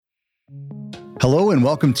Hello and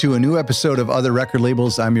welcome to a new episode of Other Record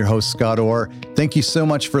Labels. I'm your host, Scott Orr. Thank you so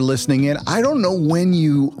much for listening in. I don't know when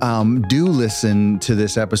you do listen to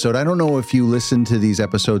this episode. I don't know if you listen to these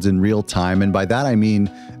episodes in real time. And by that, I mean,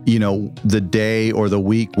 the day or the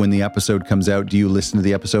week when the episode comes out. Do you listen to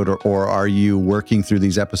the episode or are you working through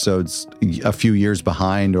these episodes a few years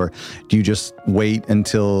behind? Or do you just wait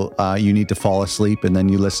until you need to fall asleep and then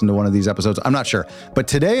you listen to one of these episodes? I'm not sure. But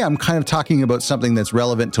today I'm kind of talking about something that's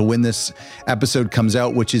relevant to when this episode comes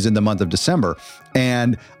out, which is in the month of December.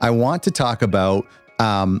 And I want to talk about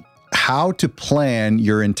how to plan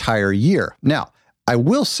your entire year. Now, I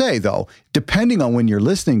will say, though, depending on when you're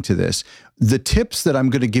listening to this, the tips that I'm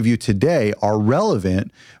going to give you today are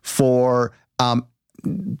relevant for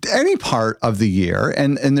any part of the year.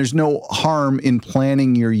 And there's no harm in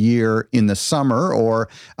planning your year in the summer or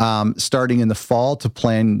starting in the fall to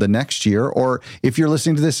plan the next year. Or if you're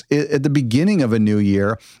listening to this at the beginning of a new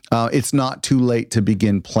year, it's not too late to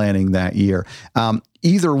begin planning that year.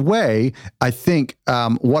 Either way, I think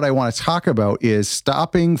what I want to talk about is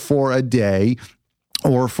stopping for a day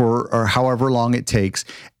or however long it takes,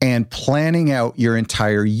 and planning out your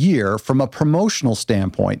entire year from a promotional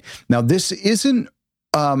standpoint. Now, this isn't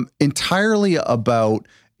entirely about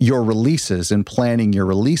your releases and planning your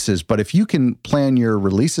releases, but if you can plan your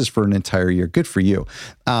releases for an entire year, good for you.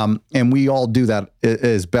 And we all do that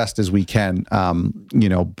as best as we can,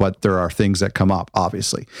 but there are things that come up,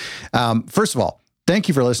 obviously. First of all, thank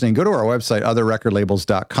you for listening. Go to our website,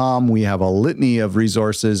 otherrecordlabels.com. We have a litany of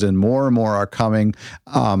resources and more are coming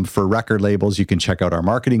for record labels. You can check out our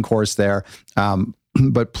marketing course there.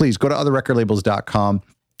 But please go to otherrecordlabels.com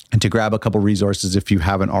and to grab a couple resources if you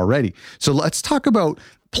haven't already. So let's talk about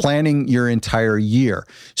planning your entire year.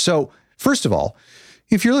 So first of all,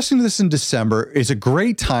 if you're listening to this in December, it's a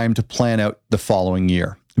great time to plan out the following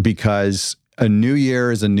year because a new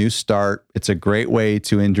year is a new start. It's a great way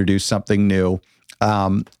to introduce something new.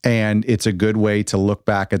 And it's a good way to look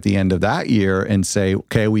back at the end of that year and say,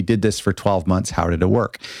 okay, we did this for 12 months. How did it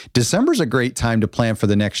work? December's a great time to plan for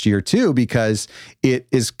the next year too, because it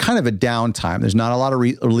is kind of a downtime. There's not a lot of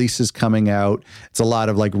releases coming out. It's a lot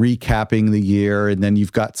of like recapping the year. And then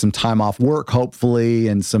you've got some time off work, hopefully,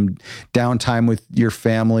 and some downtime with your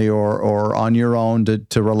family or on your own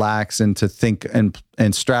to relax and to think and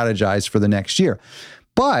strategize for the next year.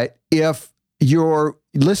 But if you're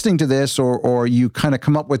listening to this or you kind of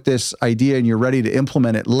come up with this idea and you're ready to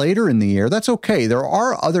implement it later in the year, that's okay. There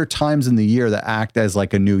are other times in the year that act as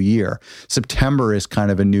like a new year. September is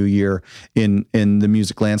kind of a new year in the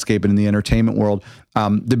music landscape and in the entertainment world.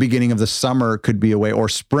 The beginning of the summer could be a way, or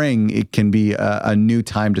spring, it can be a new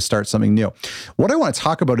time to start something new. What I want to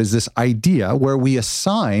talk about is this idea where we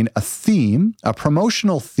assign a theme, a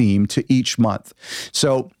promotional theme to each month.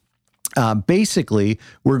 So basically,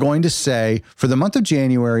 we're going to say for the month of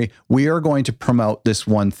January, we are going to promote this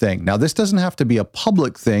one thing. Now, this doesn't have to be a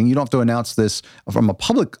public thing. You don't have to announce this from a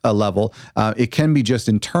public level. It can be just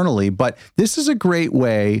internally, but this is a great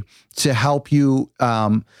way to help you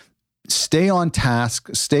stay on task,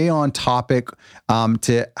 stay on topic,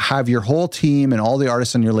 to have your whole team and all the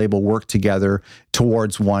artists on your label work together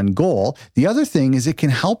towards one goal. The other thing is it can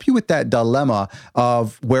help you with that dilemma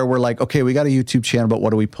of where we're like, okay, we got a YouTube channel, but what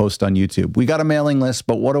do we post on YouTube? We got a mailing list,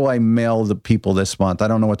 but what do I mail the people this month? I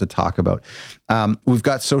don't know what to talk about. We've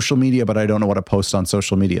got social media, but I don't know what to post on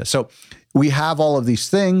social media. So we have all of these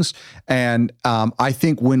things. And I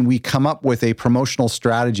think when we come up with a promotional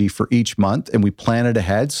strategy for each month and we plan it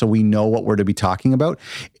ahead so we know what we're to be talking about,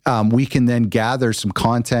 we can then gather some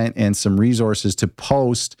content and some resources to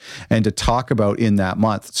post and to talk about in that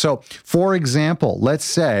month. So for example, let's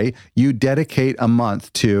say you dedicate a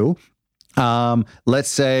month to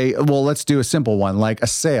let's do a simple one, like a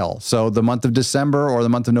sale. So the month of December or the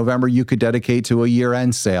month of November, you could dedicate to a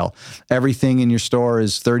year-end sale. Everything in your store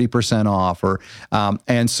is 30% off,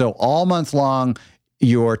 and so all month long,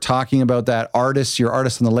 you're talking about that artist, your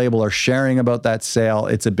artists on the label are sharing about that sale.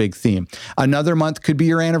 It's a big theme. Another month could be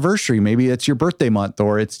your anniversary. Maybe it's your birthday month,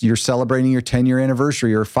 or you're celebrating your 10-year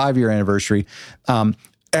anniversary or 5-year anniversary.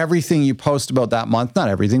 Everything you post about that month, not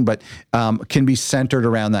everything, but can be centered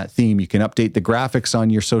around that theme. You can update the graphics on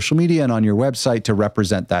your social media and on your website to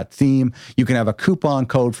represent that theme. You can have a coupon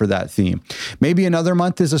code for that theme. Maybe another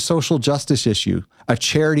month is a social justice issue, a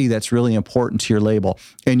charity that's really important to your label,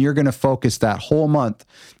 and you're going to focus that whole month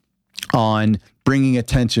on bringing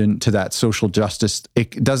attention to that social justice.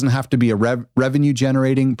 It doesn't have to be a revenue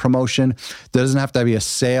generating promotion. There doesn't have to be a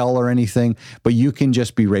sale or anything, but you can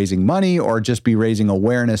just be raising money or just be raising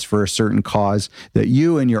awareness for a certain cause that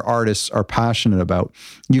you and your artists are passionate about.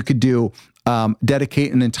 You could do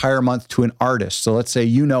dedicate an entire month to an artist. So let's say,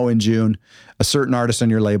 in June, a certain artist on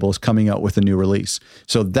your label is coming out with a new release.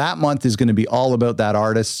 So that month is going to be all about that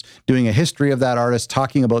artist, doing a history of that artist,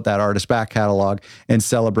 talking about that artist's back catalog, and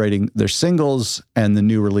celebrating their singles and the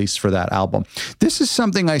new release for that album. This is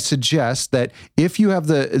something I suggest that if you have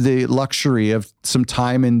the luxury of some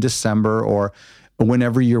time in December or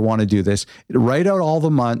whenever you want to do this, write out all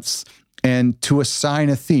the months and to assign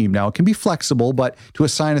a theme. Now, it can be flexible, but to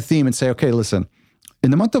assign a theme and say, okay, listen,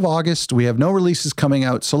 in the month of August, we have no releases coming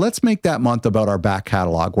out, so let's make that month about our back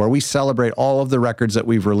catalog, where we celebrate all of the records that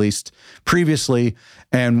we've released previously,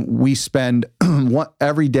 and we spend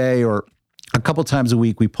every day or a couple times a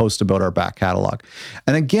week, we post about our back catalog.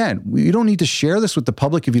 And again, you don't need to share this with the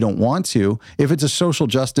public if you don't want to. If it's a social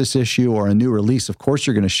justice issue or a new release, of course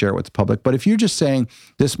you're going to share it with the public. But if you're just saying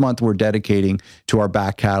this month we're dedicating to our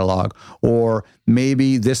back catalog, or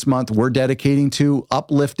maybe this month we're dedicating to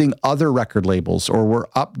uplifting other record labels, or we're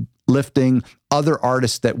uplifting other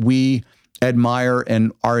artists that we admire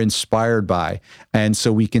and are inspired by. And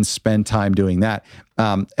so we can spend time doing that.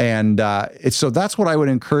 So that's what I would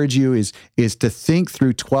encourage you is to think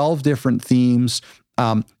through 12 different themes.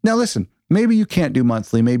 Now listen, maybe you can't do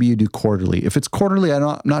monthly, maybe you do quarterly. If it's quarterly,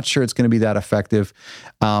 I'm not sure it's going to be that effective.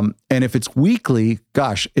 And if it's weekly,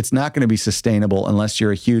 gosh, it's not going to be sustainable unless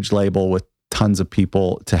you're a huge label with tons of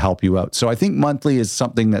people to help you out. So I think monthly is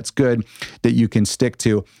something that's good that you can stick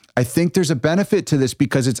to. I think there's a benefit to this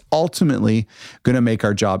because it's ultimately going to make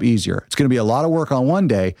our job easier. It's going to be a lot of work on one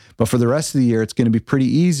day, but for the rest of the year, it's going to be pretty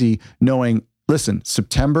easy knowing, listen,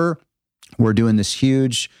 September, we're doing this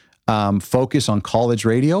huge focus on college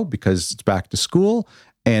radio because it's back to school,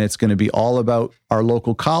 and it's going to be all about our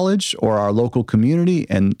local college or our local community,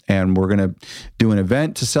 and we're going to do an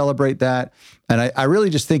event to celebrate that. And I really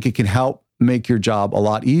just think it can help make your job a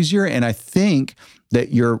lot easier. And I think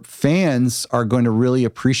that your fans are going to really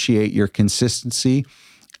appreciate your consistency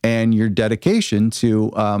and your dedication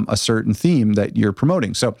to a certain theme that you're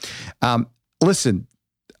promoting. So listen,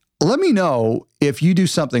 let me know if you do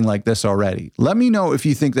something like this already. Let me know if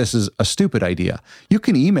you think this is a stupid idea. You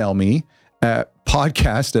can email me at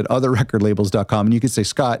podcast@otherrecordlabels.com, and you can say,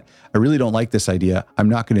 Scott, I really don't like this idea. I'm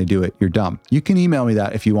not going to do it. You're dumb. You can email me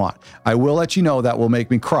that if you want. I will let you know that will make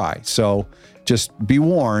me cry. So just be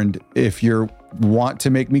warned, if you want to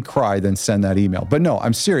make me cry, then send that email. But no,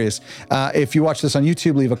 I'm serious. If you watch this on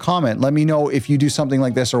YouTube, leave a comment. Let me know if you do something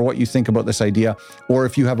like this or what you think about this idea, or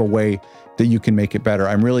if you have a way that you can make it better.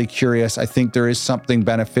 I'm really curious. I think there is something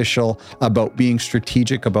beneficial about being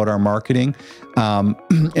strategic about our marketing. And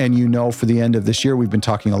for the end of this year, we've been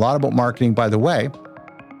talking a lot about marketing. By the way,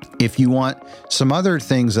 if you want some other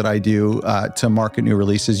things that I do to market new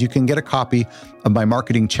releases, you can get a copy of my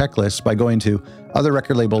marketing checklist by going to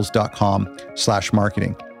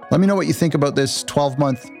otherrecordlabels.com/marketing. Let me know what you think about this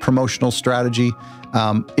 12-month promotional strategy.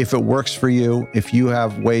 If it works for you, if you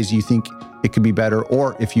have ways you think it could be better,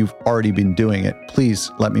 or if you've already been doing it, please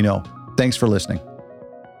let me know. Thanks for listening.